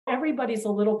everybody's a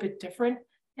little bit different.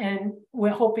 And we're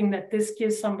hoping that this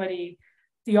gives somebody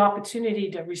the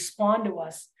opportunity to respond to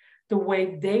us the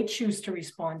way they choose to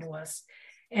respond to us.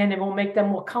 And it will make them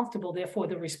more comfortable. Therefore,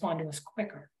 they'll respond to us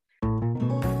quicker.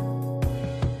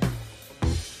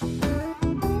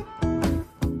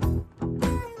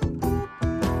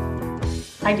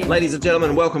 Hi, David. Ladies and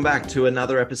gentlemen, welcome back to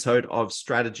another episode of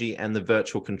Strategy and the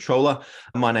Virtual Controller.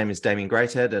 My name is Damien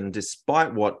Greathead, and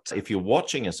despite what, if you're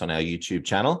watching us on our YouTube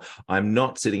channel, I'm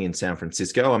not sitting in San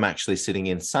Francisco. I'm actually sitting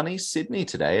in sunny Sydney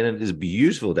today, and it is a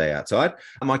beautiful day outside.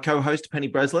 My co-host, Penny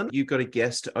Breslin, you've got a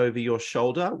guest over your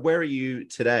shoulder. Where are you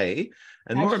today?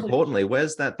 And more importantly,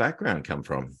 where's that background come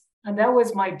from? And that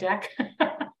was my deck.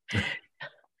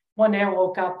 One day I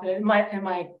woke up in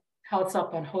my house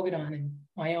up on Hogadon in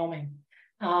Wyoming.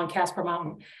 On Casper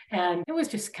Mountain, and it was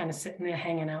just kind of sitting there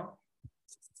hanging out,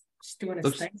 just doing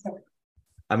its thing.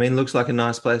 I mean, looks like a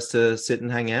nice place to sit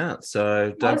and hang out,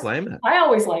 so don't blame it. I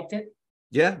always liked it.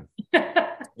 Yeah.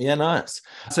 Yeah, nice.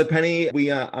 So Penny,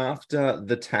 we are after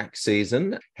the tax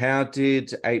season. How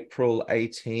did April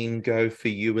 18 go for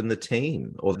you and the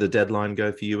team, or the deadline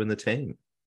go for you and the team?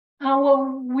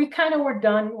 Well, we kind of were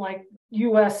done like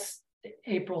US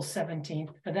April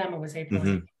 17th. For them, it was April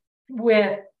 8th,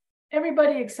 with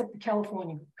everybody except the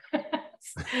California.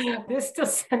 They're still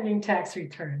sending tax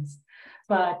returns.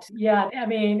 But yeah, I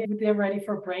mean, they're ready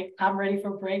for a break. I'm ready for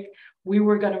a break. We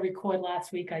were going to record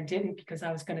last week. I didn't because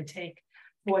I was going to take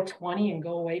 420 and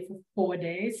go away for 4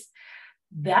 days.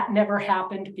 That never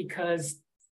happened because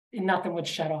nothing would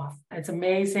shut off. It's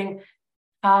amazing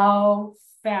how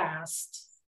fast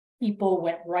people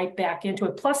went right back into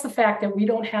it. Plus the fact that we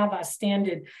don't have a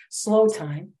standard slow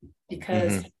time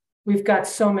because we've got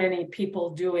so many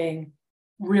people doing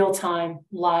real-time,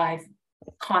 live,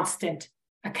 constant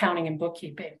accounting and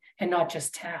bookkeeping, and not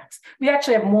just tax. We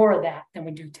actually have more of that than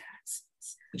we do tax.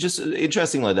 Just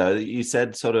interestingly, though, you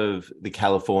said sort of the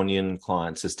Californian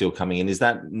clients are still coming in. Is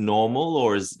that normal,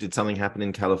 or did something happen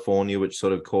in California which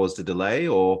sort of caused a delay?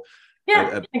 Or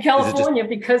in California,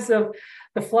 because of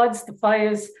the floods, the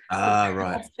fires.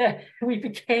 Right. We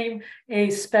became a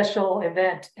special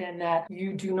event in that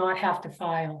you do not have to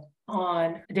file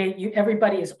on a date.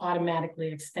 Everybody is automatically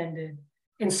extended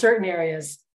in certain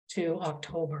areas to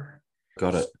October.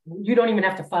 Got it. So you don't even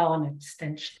have to file an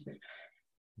extension.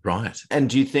 Right. And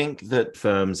do you think that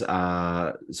firms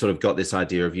are sort of got this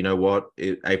idea of, you know what,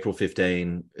 April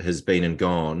 15 has been and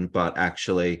gone, but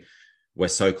actually we're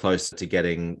so close to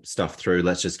getting stuff through.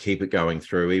 Let's just keep it going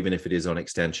through, even if it is on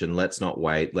extension. Let's not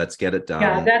wait. Let's get it done.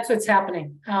 Yeah, that's what's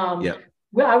happening.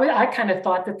 Well, I kind of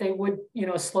thought that they would,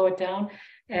 slow it down.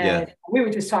 And we were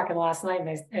just talking last night,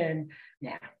 and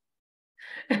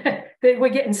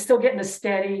we're still getting a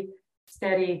steady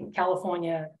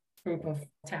California group of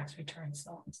tax returns.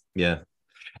 So. Yeah.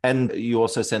 And you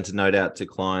also sent a note out to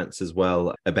clients as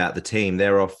well about the team.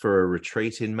 They're off for a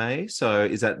retreat in May. So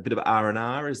is that a bit of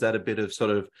R&R? Is that a bit of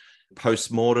sort of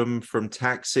post-mortem from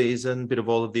tax season, bit of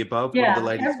all of the above? Yeah, what have the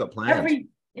ladies got planned?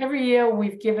 Every year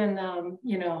we've given them,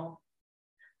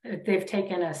 they've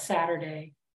taken a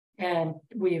Saturday and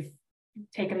we've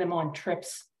taken them on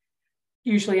trips,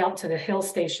 usually out to the hill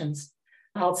stations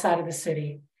outside of the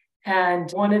city.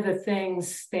 And one of the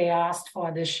things they asked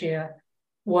for this year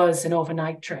was an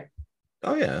overnight trip.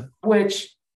 Oh, yeah.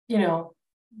 Which,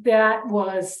 that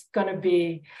was going to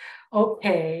be,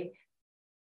 okay,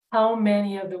 how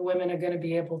many of the women are going to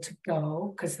be able to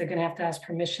go? Because they're going to have to ask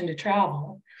permission to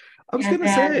travel. I was going to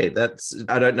say,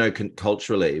 I don't know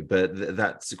culturally, but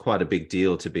that's quite a big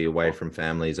deal to be away from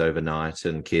families overnight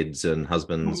and kids and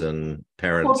husbands and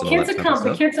parents. Well,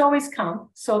 the kids always come.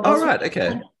 So right.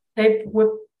 Okay. They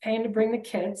were paying to bring the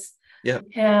kids. Yeah.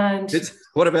 And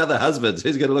what about the husbands?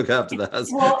 Who's going to look after the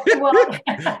husband?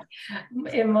 Well,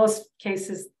 in most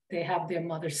cases, they have their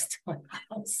mothers still in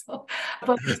the house. So,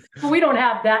 but we don't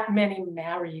have that many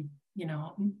married,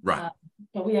 right.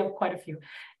 But we have quite a few.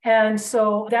 And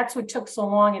so that's what took so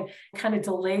long and kind of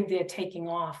delayed their taking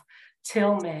off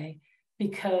till May,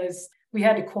 because we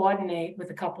had to coordinate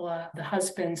with a couple of the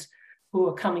husbands who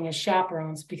are coming as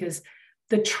chaperones, because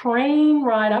the train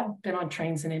ride, I've been on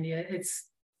trains in India, it's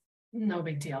no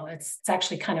big deal. It's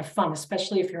actually kind of fun,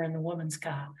 especially if you're in the woman's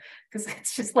car, because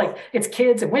it's just like, it's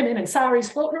kids and women and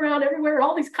saris floating around everywhere,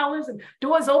 all these colors and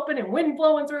doors open and wind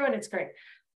blowing through, and it's great.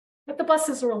 But the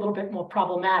buses are a little bit more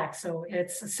problematic. So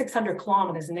it's 600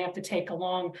 kilometers and they have to take a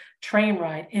long train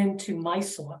ride into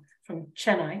Mysore from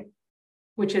Chennai,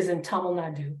 which is in Tamil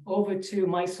Nadu, over to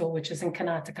Mysore, which is in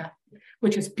Karnataka,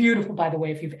 which is beautiful, by the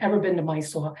way. If you've ever been to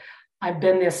Mysore, I've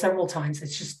been there several times.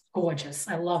 It's just gorgeous.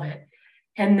 I love it.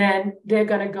 And then they're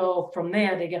going to go from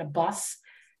there. They get a bus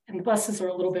And the buses are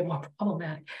a little bit more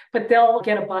problematic, but they'll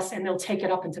get a bus and they'll take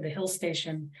it up into the hill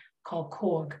station called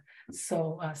Coog.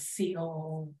 So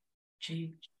COOGRG.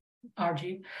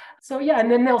 So yeah, and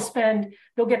then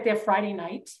they'll get there Friday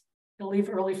night. They'll leave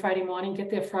early Friday morning, get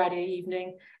there Friday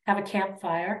evening, have a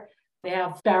campfire. They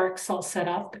have barracks all set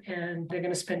up, and they're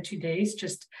going to spend 2 days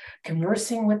just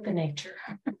conversing with the nature.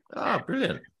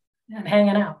 Brilliant. And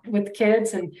hanging out with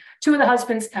kids, and 2 of the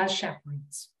husbands as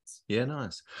chaperones. Yeah,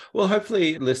 nice. Well,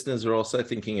 hopefully listeners are also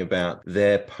thinking about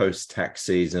their post-tax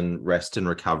season rest and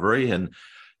recovery. And,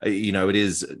 it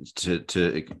is,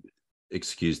 to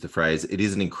excuse the phrase, it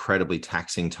is an incredibly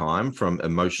taxing time from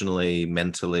emotionally,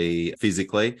 mentally,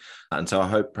 physically. And so I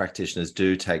hope practitioners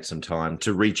do take some time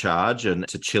to recharge and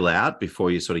to chill out before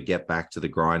you sort of get back to the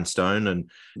grindstone. And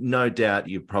no doubt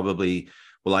you probably,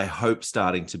 well, I hope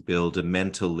starting to build a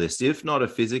mental list, if not a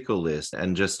physical list,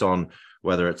 and just on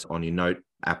whether it's on your note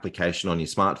application on your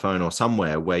smartphone or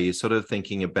somewhere where you're sort of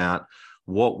thinking about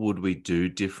what would we do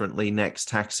differently next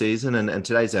tax season. And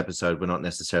today's episode, we're not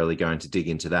necessarily going to dig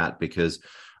into that, because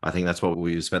I think that's what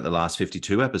we've spent the last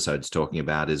 52 episodes talking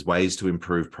about, is ways to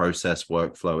improve process,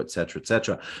 workflow, et cetera, et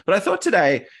cetera. But I thought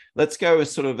today, let's go a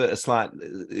sort of a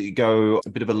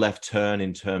bit of a left turn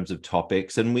in terms of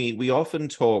topics. And we often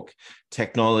talk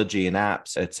technology and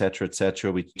apps, et cetera, et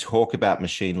cetera. We talk about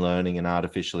machine learning and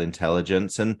artificial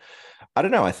intelligence. And I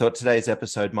don't know, I thought today's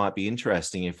episode might be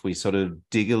interesting if we sort of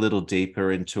dig a little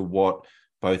deeper into what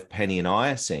both Penny and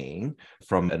I are seeing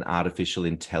from an artificial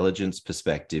intelligence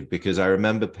perspective, because I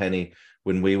remember, Penny,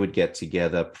 when we would get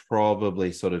together,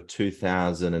 probably sort of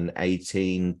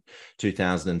 2018,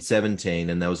 2017,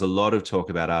 and there was a lot of talk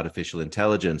about artificial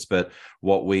intelligence. But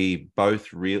what we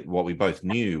both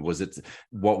knew was that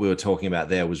what we were talking about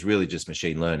there was really just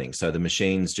machine learning. So the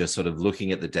machines just sort of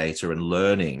looking at the data and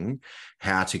learning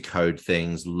how to code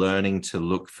things, learning to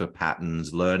look for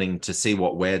patterns, learning to see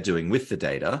what we're doing with the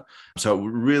data. So it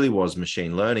really was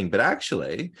machine learning. But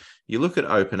actually, you look at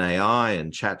OpenAI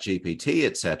and ChatGPT,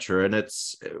 et cetera, and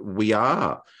we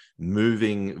are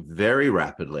moving very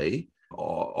rapidly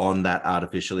on that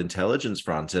artificial intelligence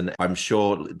front. And I'm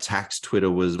sure tax Twitter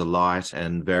was alight,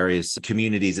 and various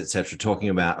communities, et cetera, talking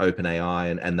about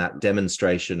OpenAI and that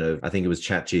demonstration of, I think it was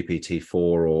ChatGPT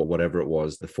 4 or whatever it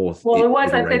was, the fourth. Well, it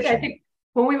was, I think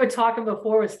when we were talking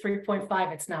before, it was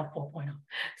 3.5. It's now 4.0.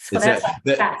 So that's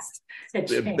fast.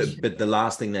 But the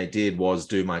last thing they did was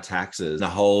do my taxes. The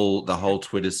whole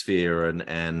Twitter sphere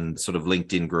and sort of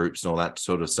LinkedIn groups and all that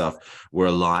sort of stuff were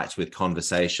alight with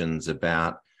conversations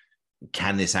about,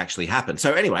 can this actually happen?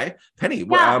 So anyway, Penny.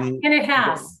 Yeah, and it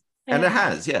has. And it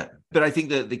has, yeah. But I think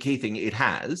that the key thing, it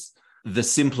has the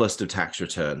simplest of tax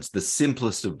returns, the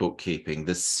simplest of bookkeeping,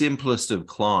 the simplest of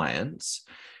clients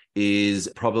is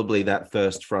probably that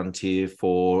first frontier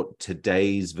for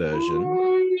today's version.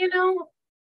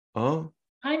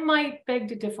 I might beg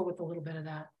to differ with a little bit of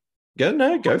that. Go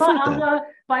for it. I'm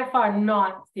by far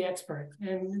not the expert.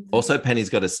 And also, Penny's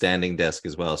got a standing desk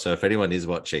as well. So if anyone is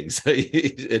watching, so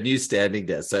a new standing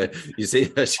desk. So you see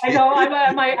her. I know.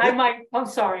 I might. I'm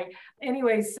sorry.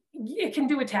 Anyways, it can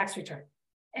do a tax return.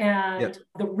 And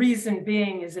the reason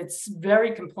being is it's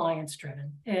very compliance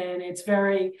driven, and it's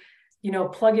very,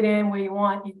 plug it in where you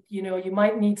want. You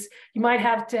might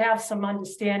have to have some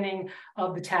understanding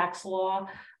of the tax law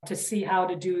to see how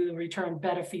to do the return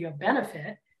better for your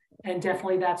benefit. And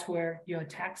definitely that's where your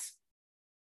tax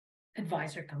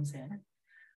advisor comes in.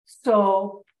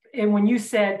 So, and when you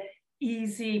said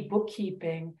easy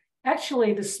bookkeeping,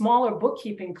 actually the smaller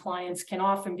bookkeeping clients can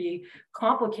often be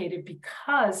complicated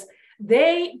because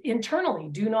they internally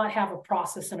do not have a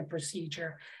process and a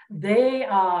procedure. They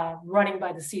are running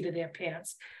by the seat of their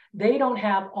pants. They don't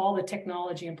have all the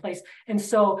technology in place. And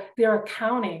so their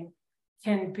accounting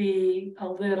can be a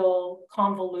little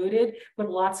convoluted with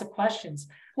lots of questions.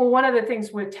 Well, one of the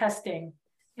things we're testing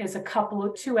is two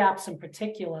apps in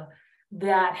particular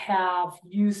that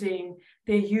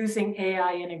they're using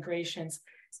AI integrations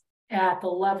at the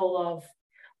level of,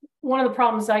 one of the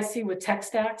problems I see with tech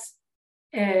stacks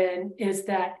is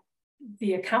that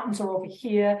the accountants are over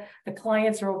here, the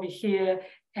clients are over here,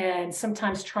 and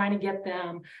sometimes trying to get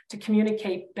them to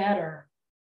communicate better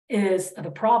is the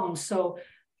problem. So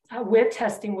we're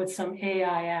testing with some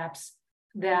AI apps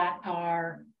that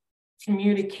are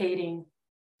communicating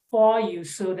for you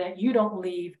so that you don't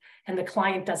leave and the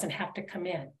client doesn't have to come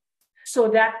in. So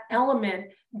that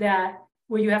element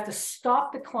where you have to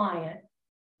stop the client,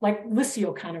 like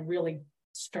Liscio kind of really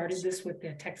started this with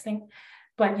their texting,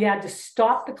 but you had to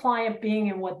stop the client being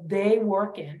in what they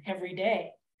work in every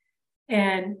day,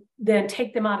 and then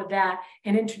take them out of that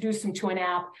and introduce them to an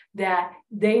app that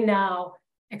they now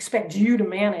expect you to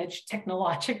manage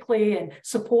technologically and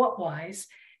support-wise.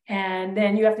 And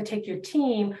then you have to take your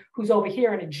team who's over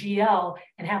here in a GL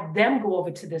and have them go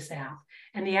over to this app.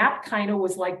 And the app kind of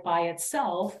was like by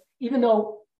itself, even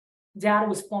though data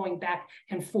was flowing back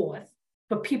and forth,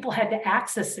 but people had to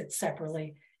access it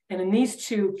separately. And in these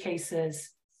two cases,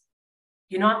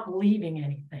 you're not leaving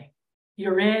anything.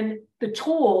 You're in the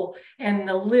tool and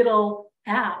the little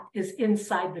app is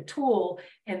inside the tool,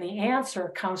 and the answer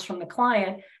comes from the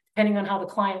client, depending on how the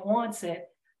client wants it,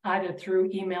 either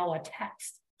through email or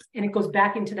text. And it goes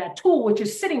back into that tool, which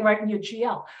is sitting right in your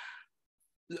GL.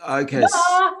 Okay.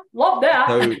 Love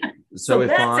that. So if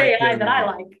that's AI AI that I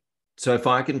like. So if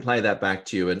I can play that back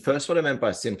to you, and first what I meant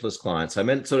by simplest clients, I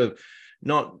meant sort of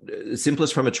not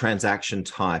simplest from a transaction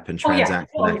type and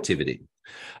transaction activity.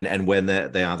 And when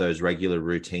they are those regular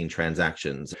routine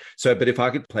transactions. So, but if I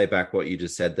could play back what you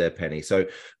just said there, Penny. So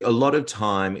a lot of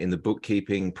time in the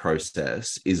bookkeeping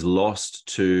process is lost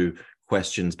to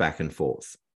questions back and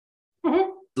forth.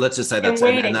 Mm-hmm. Let's just say that's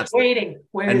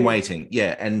waiting.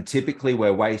 Yeah. And typically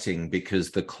we're waiting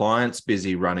because the client's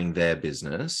busy running their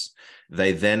business.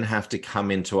 They then have to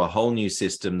come into a whole new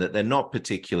system that they're not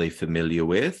particularly familiar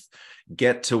with,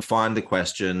 get to find the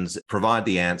questions, provide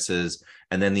the answers,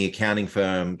 and then the accounting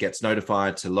firm gets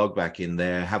notified to log back in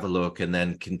there, have a look, and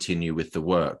then continue with the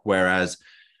work. Whereas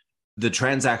the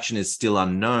transaction is still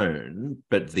unknown,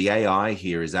 but the AI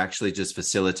here is actually just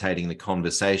facilitating the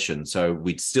conversation. So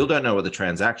we still don't know what the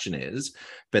transaction is,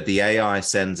 but the AI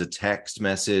sends a text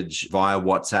message via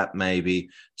WhatsApp maybe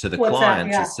to the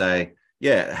client to say,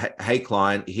 hey,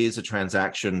 client, here's a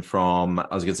transaction from,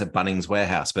 I was going to say Bunnings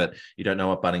Warehouse, but you don't know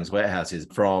what Bunnings Warehouse is,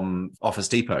 from Office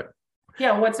Depot.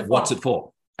 Yeah, what's it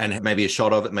for? And maybe a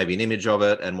shot of it, maybe an image of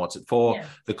it, and what's it for? Yeah.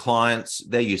 The clients,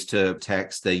 they're used to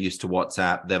text, they're used to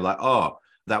WhatsApp. They're like, oh,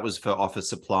 that was for office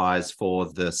supplies for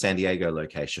the San Diego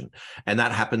location. And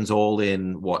that happens all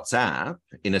in WhatsApp,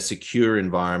 in a secure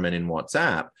environment in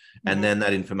WhatsApp. And then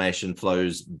that information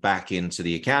flows back into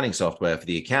the accounting software for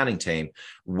the accounting team,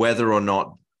 whether or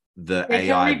not the they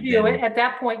AI can review it at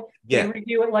that point. They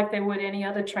review it like they would any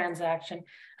other transaction.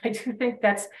 I do think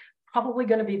that's probably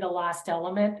going to be the last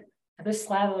element. This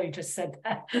Slattery just said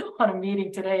that on a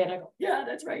meeting today, and I go, yeah,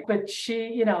 that's right. But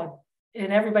she,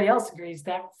 and everybody else agrees,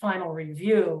 that final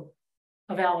review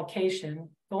of allocation,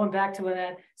 going back to what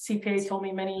that CPA told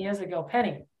me many years ago,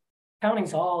 Penny,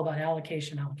 accounting's all about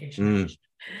allocation.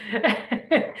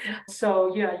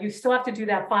 So, you still have to do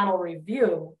that final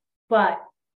review, but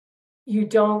you've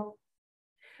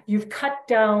cut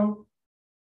down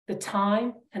the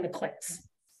time and the clicks.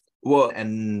 Well,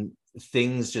 and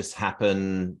things just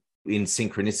happen in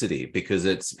synchronicity because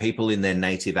it's people in their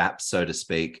native apps, so to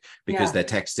speak, because they're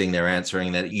texting, they're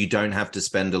answering, that you don't have to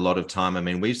spend a lot of time. I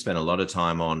mean, we've spent a lot of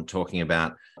time on talking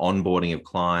about onboarding of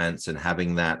clients and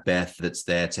having that Beth that's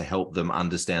there to help them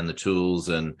understand the tools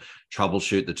and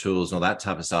troubleshoot the tools and all that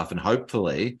type of stuff. And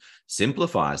hopefully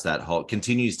simplifies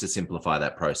continues to simplify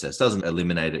that process, doesn't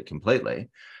eliminate it completely,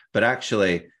 but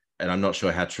actually, and I'm not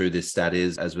sure how true this stat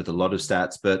is, as with a lot of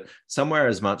stats, but somewhere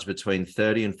as much between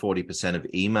 30 and 40% of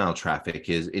email traffic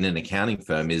is in an accounting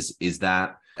firm is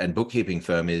that, and bookkeeping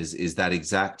firm is that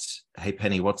exact, hey,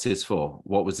 Penny, what's this for?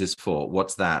 What was this for?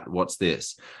 What's that? What's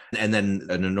this? And then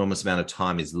an enormous amount of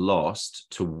time is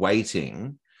lost to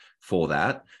waiting for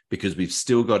that because we've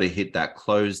still got to hit that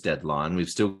close deadline. We've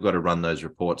still got to run those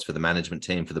reports for the management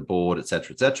team, for the board, et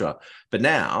cetera, et cetera. But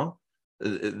now,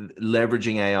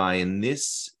 leveraging AI in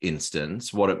this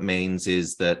instance, what it means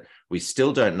is that we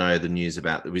still don't know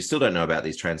about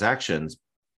these transactions.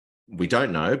 We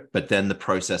don't know, but then the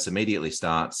process immediately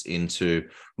starts into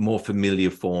more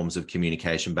familiar forms of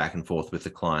communication back and forth with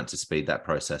the client to speed that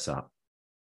process up.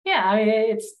 Yeah,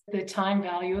 it's the time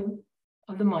value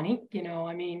of the money,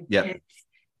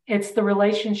 it's the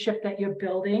relationship that you're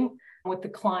building with the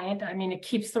client. I mean, it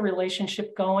keeps the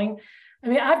relationship going. I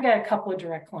mean, I've got a couple of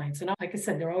direct clients, and like I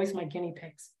said, they're always my guinea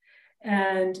pigs.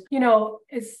 And,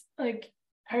 it's like,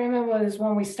 I remember there's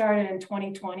one we started in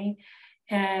 2020,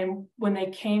 and when they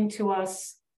came to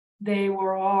us, they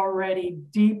were already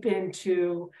deep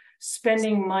into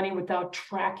spending money without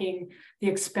tracking the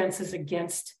expenses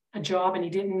against a job. And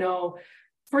he didn't know,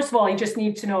 first of all, he just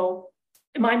needed to know,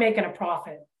 am I making a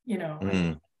profit?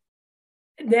 Then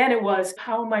it was,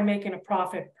 how am I making a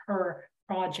profit per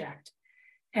project?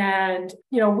 And,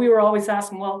 we were always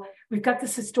asking, well, we've got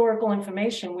this historical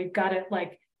information. We've got to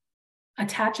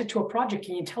attach it to a project.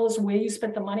 Can you tell us where you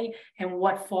spent the money and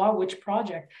what for, which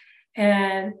project?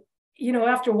 And,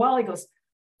 after a while he goes,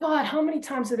 God, how many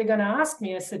times are they going to ask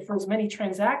me? I said, for as many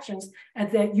transactions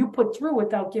as that you put through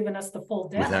without giving us the full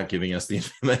data. Without giving us the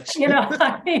information. You know,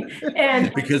 I mean,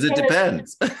 and because it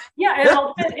depends.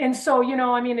 And so,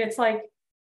 I mean, it's like,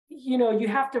 you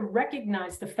have to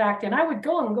recognize the fact. And I would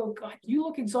go and go, God, you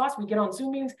look exhausted. We get on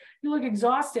Zoom meetings, you look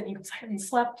exhausted. You haven't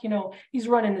slept. He's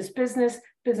running this business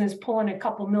pulling a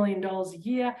couple $1 million a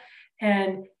year.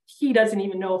 And he doesn't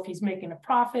even know if he's making a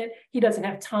profit. He doesn't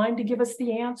have time to give us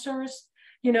the answers,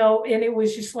 and it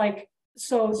was just like,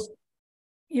 so,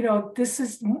 this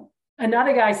is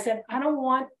another guy said, I don't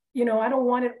want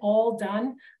it all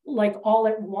done like all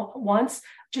at once.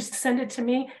 Just send it to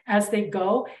me as they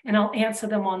go and I'll answer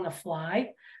them on the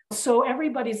fly. So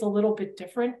everybody's a little bit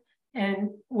different. And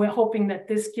we're hoping that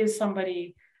this gives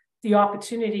somebody the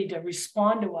opportunity to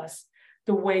respond to us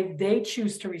the way they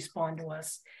choose to respond to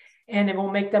us. And it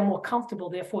will make them more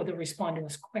comfortable. Therefore, they'll respond to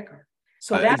us quicker.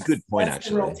 So that's a good point, that's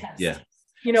actually. the real test. Yeah.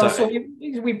 So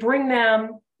we bring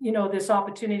them, this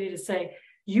opportunity to say,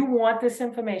 you want this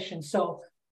information. So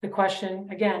the question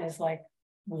again is like,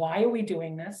 why are we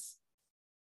doing this?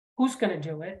 Who's going to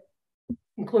do it?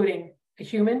 Including a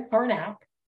human or an app,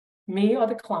 me or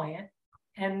the client.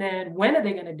 And then when are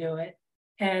they going to do it?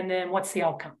 And then what's the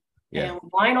outcome? Yeah. And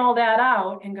line all that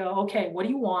out and go, okay, what do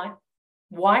you want?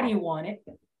 Why do you want it?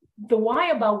 The why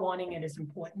about wanting it is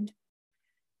important.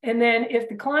 And then if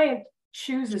the client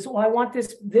chooses, I want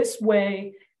this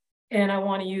way, and I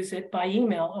want to use it by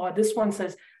email, or this one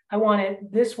says, I want it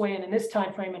this way and in this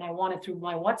time frame, and I want it through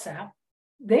my WhatsApp.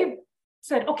 They've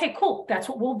said, okay, cool, that's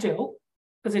what we'll do,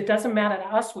 because it doesn't matter to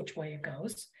us which way it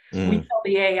goes. We tell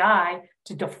the AI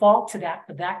to default to that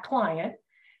for that client.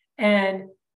 And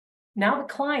now the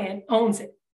client owns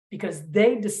it because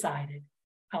they decided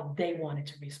how they wanted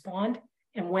to respond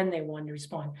and when they wanted to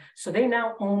respond. So they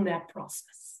now own that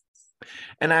process.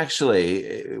 And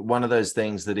actually, one of those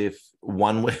things that if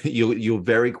one way you'll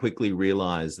very quickly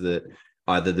realize that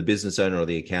either the business owner or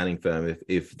the accounting firm,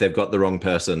 if they've got the wrong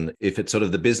person, if it's sort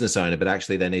of the business owner, but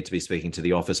actually they need to be speaking to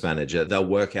the office manager, they'll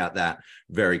work out that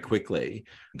very quickly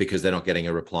because they're not getting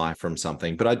a reply from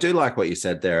something. But I do like what you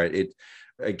said there.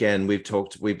 Again, we've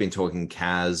been talking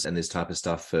CAS and this type of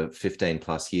stuff for 15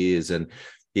 plus years. And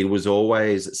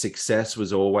success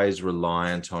was always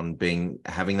reliant on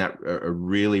having that a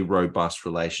really robust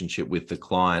relationship with the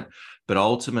client. But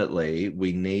ultimately,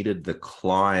 we needed the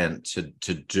client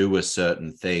to do a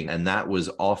certain thing. And that was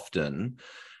often,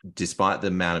 despite the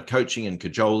amount of coaching and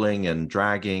cajoling and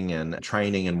dragging and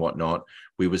training and whatnot,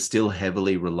 we were still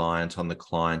heavily reliant on the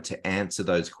client to answer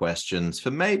those questions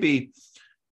for maybe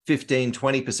 15,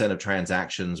 20% of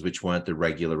transactions, which weren't the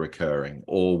regular recurring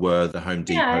or were the Home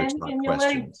Depot type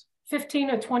questions.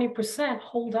 15 or 20%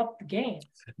 hold up the game.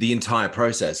 The entire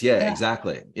process. Yeah,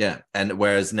 exactly. Yeah. And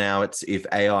whereas now if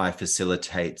AI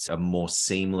facilitates a more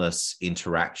seamless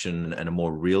interaction and a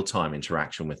more real-time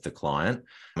interaction with the client,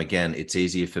 again, it's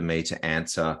easier for me to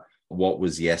answer what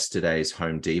was yesterday's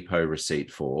Home Depot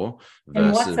receipt for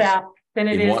versus WhatsApp than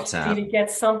it is WhatsApp to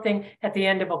get something at the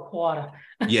end of a quarter.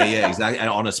 Yeah, exactly. And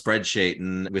on a spreadsheet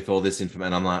and with all this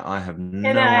information, I'm like, I have no idea.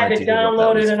 And I had to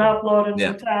download it and upload it Yeah.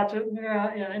 and attach it.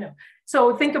 Yeah, I know.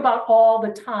 So think about all the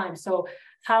time. So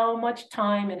how much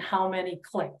time and how many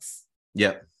clicks?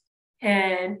 Yep.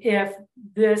 And if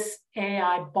this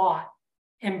AI bot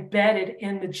embedded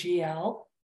in the GL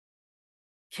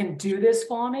can do this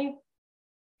for me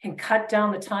and cut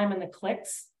down the time and the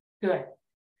clicks, good.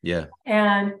 Yeah.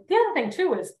 And the other thing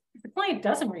too is if the client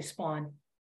doesn't respond,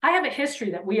 I have a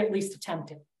history that we at least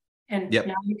attempted. And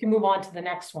now you can move on to the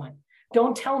next one.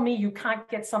 Don't tell me you can't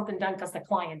get something done because the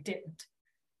client didn't.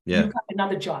 Yeah. You've got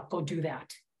another job, go do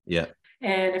that. Yeah.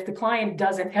 And if the client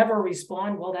doesn't ever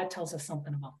respond, well, that tells us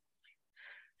something about it.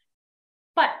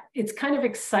 But it's kind of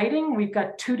exciting. We've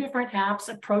got two different apps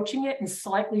approaching it in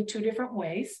slightly two different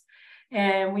ways.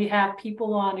 And we have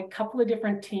people on a couple of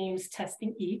different teams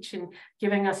testing each and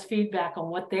giving us feedback on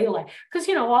what they like. Because,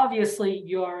 obviously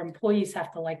your employees have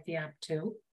to like the app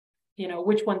too.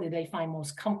 Which one did they find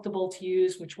most comfortable to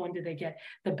use? Which one did they get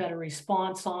the better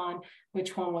response on?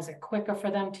 Which one was it quicker for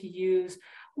them to use?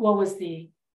 What was the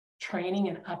training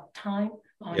and uptime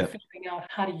on figuring out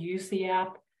how to use the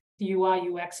app? The UI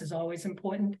UX is always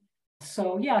important.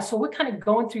 So we're kind of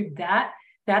going through that.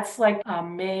 That's like a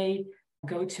May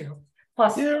go-to.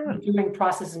 Plus doing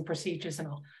processes and procedures and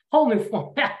a whole new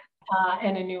format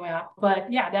and a new app. But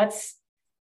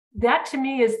that to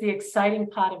me is the exciting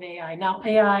part of AI. Now,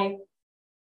 AI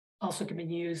also can be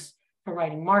used for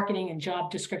writing marketing and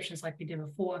job descriptions like we did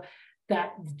before,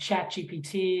 that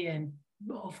ChatGPT, and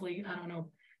hopefully, I don't know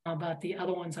about the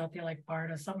other ones out there like Bard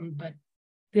or something, but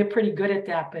they're pretty good at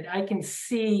that. But I can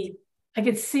see I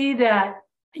could see that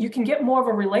you can get more of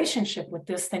a relationship with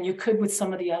this than you could with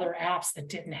some of the other apps that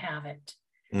didn't have it.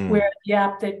 Where the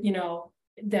app that,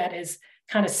 that is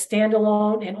kind of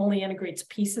standalone and only integrates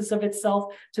pieces of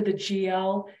itself to the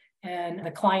GL, and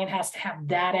the client has to have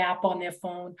that app on their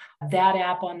phone, that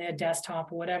app on their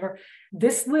desktop or whatever.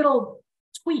 This little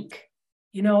tweak,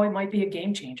 it might be a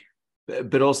game changer.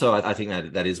 But also, I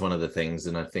think that is one of the things,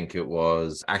 and I think it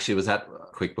was at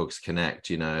QuickBooks Connect,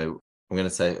 I'm going to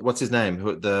say, what's his name?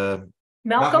 Malcolm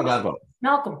Gladwell.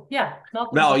 Malcolm, yeah.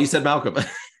 Malcolm. No, you said Malcolm.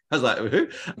 I was like, who?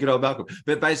 Good old Malcolm.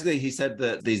 But basically, he said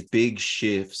that these big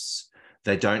shifts,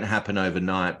 they don't happen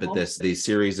overnight, but there's these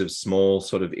series of small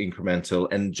sort of incremental,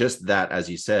 and just that, as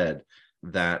you said,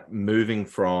 that moving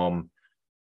from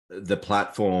the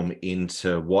platform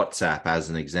into WhatsApp, as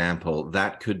an example,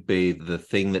 that could be the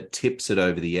thing that tips it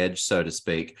over the edge, so to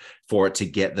speak, for it to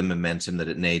get the momentum that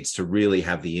it needs to really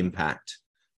have the impact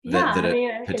that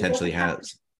it potentially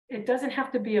has. It doesn't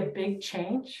have to be a big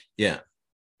change. Yeah.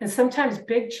 And sometimes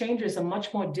big changes are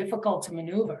much more difficult to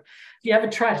maneuver. If you ever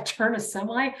try to turn a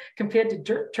semi compared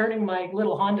to turning my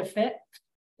little Honda Fit,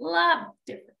 a lot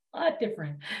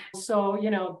different. So,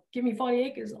 give me 40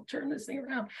 acres, I'll turn this thing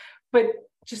around. But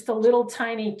just a little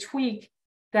tiny tweak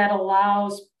that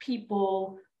allows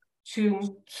people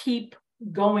to keep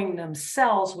going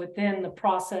themselves within the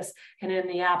process and in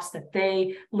the apps that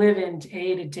they live in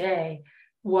day to day,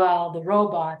 while the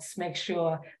robots make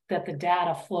sure that the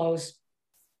data flows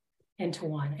into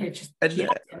one. It just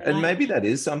and maybe that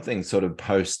is something sort of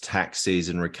post-tax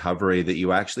season recovery, that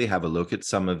you actually have a look at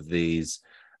some of these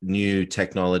new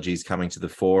technologies coming to the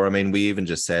fore. I mean, we even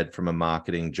just said, from a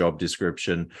marketing job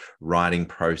description, writing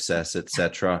process,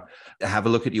 etc. Have a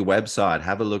look at your website,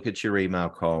 have a look at your email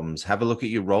comms, have a look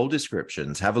at your role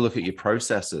descriptions, have a look at your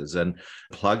processes, and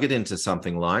plug it into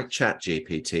something like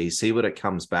ChatGPT, see what it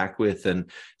comes back with, and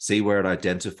see where it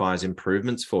identifies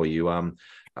improvements for you. I'm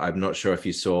not sure if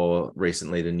you saw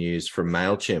recently the news from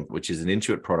MailChimp, which is an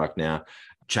Intuit product now,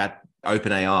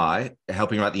 OpenAI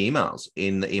helping write the emails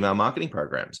in the email marketing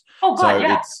programs. Oh,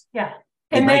 God, yeah.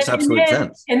 It makes absolute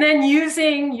sense. And then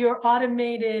using your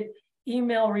automated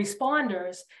email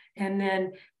responders and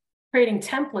then creating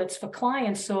templates for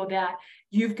clients so that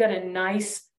you've got a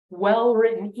nice,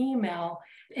 well-written email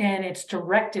and it's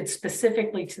directed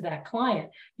specifically to that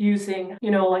client using,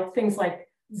 like things like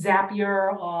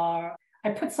Zapier, or I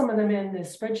put some of them in the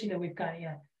spreadsheet that we've got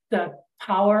here, the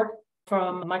Power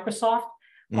from Microsoft,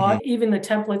 or even the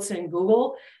templates in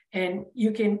Google. And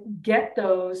you can get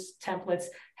those templates,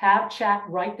 have chat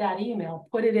write that email,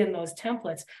 put it in those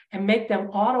templates, and make them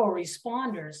auto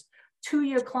responders to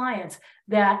your clients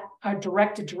that are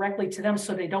directed directly to them,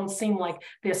 so they don't seem like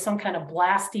there's some kind of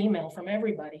blast email from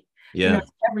everybody.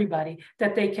 Everybody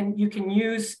that you can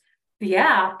use the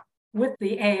app with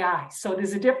the AI. So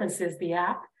there's a difference. There's the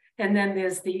app, and then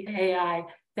there's the AI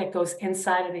that goes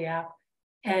inside of the app,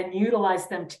 and utilize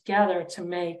them together to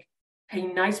make a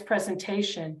nice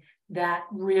presentation that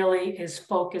really is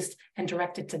focused and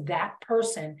directed to that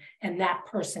person and that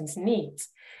person's needs.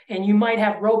 And you might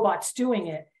have robots doing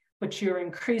it, but you're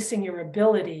increasing your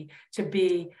ability to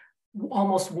be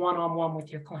almost one-on-one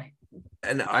with your client.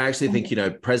 And I actually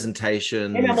think,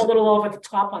 presentations... Maybe I'm a little over the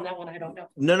top on that one, I don't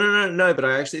know. No, but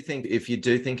I actually think if you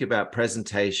do think about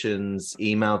presentations,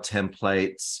 email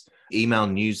templates, email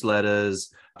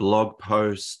newsletters, blog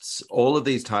posts, all of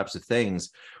these types of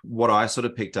things, what I sort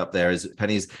of picked up there is,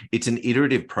 Penny, it's an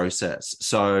iterative process.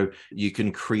 So you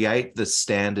can create the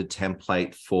standard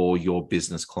template for your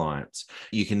business clients.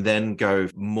 You can then go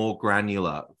more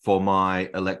granular for my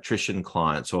electrician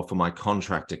clients or for my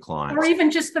contractor clients. Or even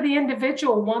just for the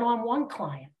individual one-on-one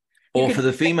client. Or for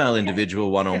the female individual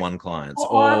one-on-one clients.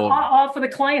 Or for the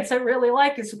clients I really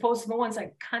like, as opposed to the ones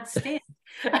I can't stand.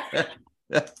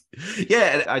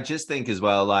 Yeah, I just think as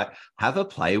well, like, have a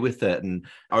play with it and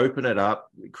open it up,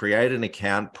 create an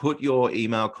account, put your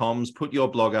email comms, put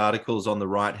your blog articles on the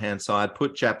right-hand side,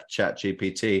 put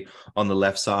ChatGPT on the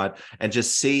left side, and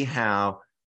just see how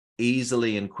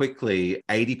easily and quickly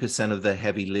 80% of the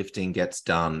heavy lifting gets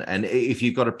done. And if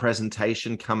you've got a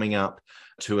presentation coming up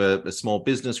to a small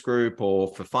business group or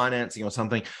for financing or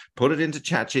something, put it into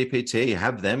ChatGPT,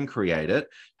 have them create it,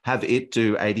 have it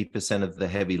do 80% of the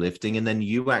heavy lifting, and then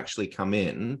you actually come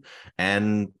in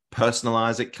and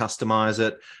personalize it, customize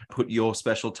it, put your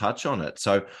special touch on it.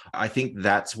 So I think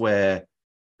that's where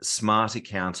smart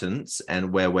accountants,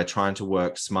 and where we're trying to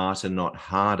work smarter, not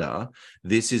harder,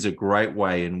 this is a great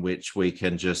way in which we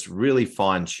can just really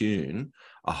fine tune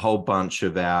a whole bunch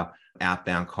of our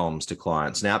outbound comms to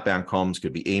clients. And outbound comms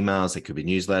could be emails, they could be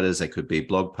newsletters, they could be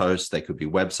blog posts, they could be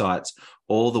websites,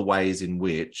 all the ways in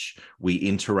which we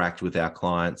interact with our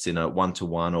clients in a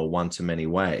one-to-one or one-to-many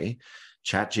way.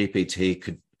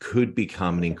 ChatGPT could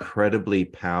become an incredibly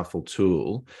powerful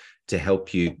tool to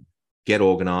help you get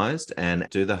organized and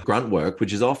do the grunt work,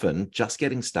 which is often just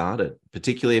getting started,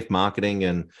 particularly if marketing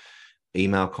and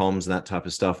email comms and that type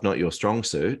of stuff not your strong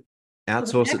suit.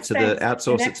 Outsource it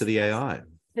to the AI.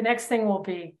 The next thing will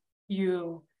be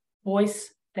you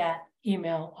voice that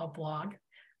email or blog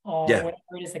or whatever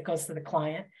it is that goes to the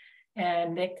client,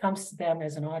 and it comes to them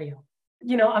as an audio.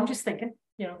 I'm just thinking.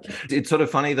 It's sort of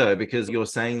funny though, because you're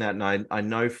saying that, and I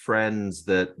know friends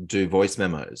that do voice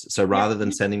memos. So rather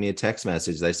than sending me a text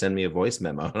message, they send me a voice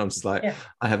memo, and I'm just like,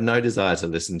 I have no desire to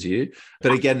listen to you.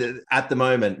 But again, at the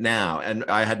moment now, and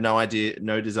I had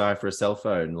no desire for a cell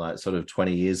phone like sort of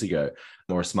 20 years ago,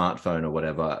 or a smartphone or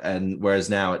whatever. And whereas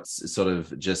now it's sort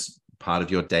of just part of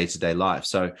your day-to-day life.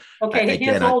 So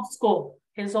here's old school.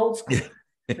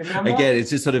 Remember? Again, it's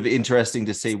just sort of interesting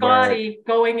to see Scotty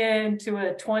going into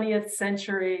a 20th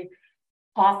century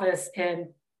office and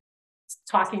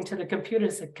talking to the computer.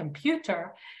 It's a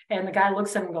computer, and the guy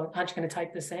looks at him and goes, "Aren't you going to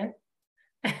type this in?"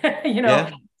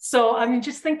 So I mean,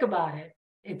 just think about it.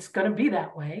 It's going to be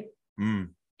that way. And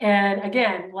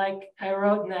again, like I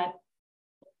wrote in that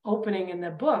opening in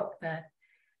the book, that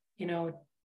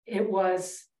it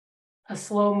was a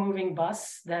slow-moving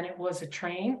bus, then it was a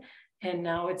train. And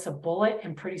now it's a bullet,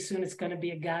 and pretty soon it's going to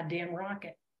be a goddamn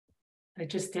rocket.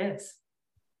 It just is.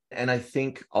 And I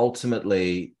think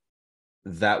ultimately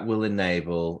that will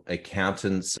enable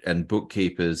accountants and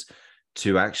bookkeepers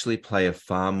to actually play a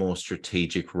far more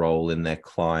strategic role in their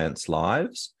clients'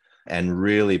 lives and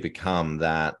really become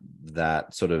that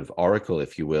sort of oracle,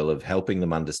 if you will, of helping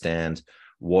them understand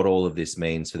what all of this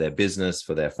means for their business,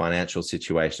 for their financial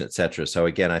situation, et cetera. So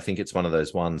again, I think it's one of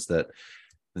those ones that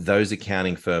those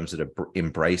accounting firms that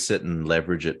embrace it and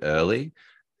leverage it early,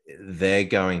 they're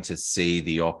going to see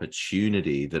the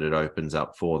opportunity that it opens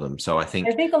up for them. So I think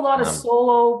a lot of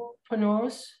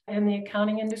solopreneurs in the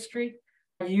accounting industry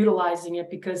are utilizing it,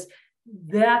 because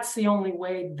that's the only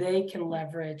way they can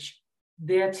leverage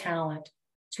their talent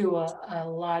to a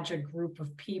larger group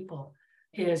of people,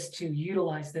 is to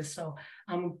utilize this. So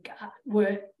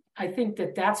I think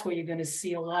that's where you're going to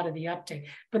see a lot of the uptake,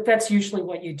 but that's usually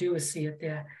what you do, is see it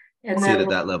there. And see it at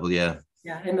that level. Yeah.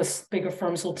 And the bigger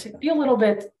firms will be a little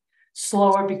bit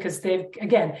slower, because they're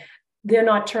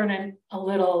not turning a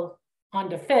little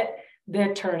Honda Fit,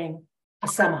 they're turning a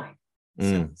semi.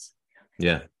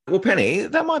 Yeah. Well, Penny,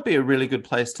 that might be a really good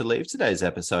place to leave today's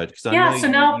episode. So now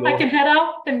I can head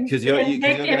out and make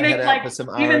like,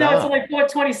 even though it's only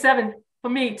 4:27. For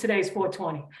me, today's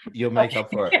 4:20. You'll make up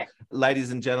for it.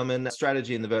 Ladies and gentlemen,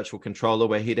 Strategy and the Virtual Controller,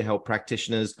 we're here to help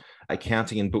practitioners,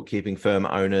 accounting and bookkeeping firm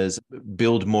owners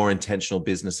build more intentional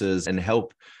businesses and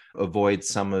help avoid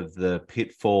some of the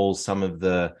pitfalls, some of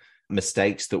the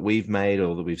mistakes that we've made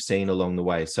or that we've seen along the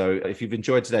way. So if you've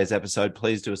enjoyed today's episode,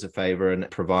 please do us a favor and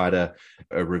provide a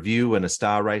review and a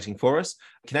star rating for us.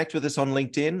 Connect with us on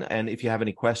LinkedIn. And if you have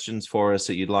any questions for us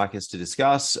that you'd like us to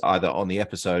discuss, either on the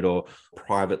episode or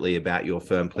privately about your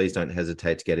firm, please don't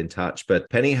hesitate to get in touch. But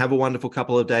Penny, have a wonderful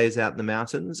couple of days out in the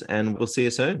mountains, and we'll see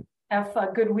you soon. Have a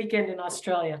good weekend in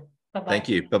Australia. Bye-bye. Thank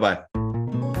you. Bye-bye.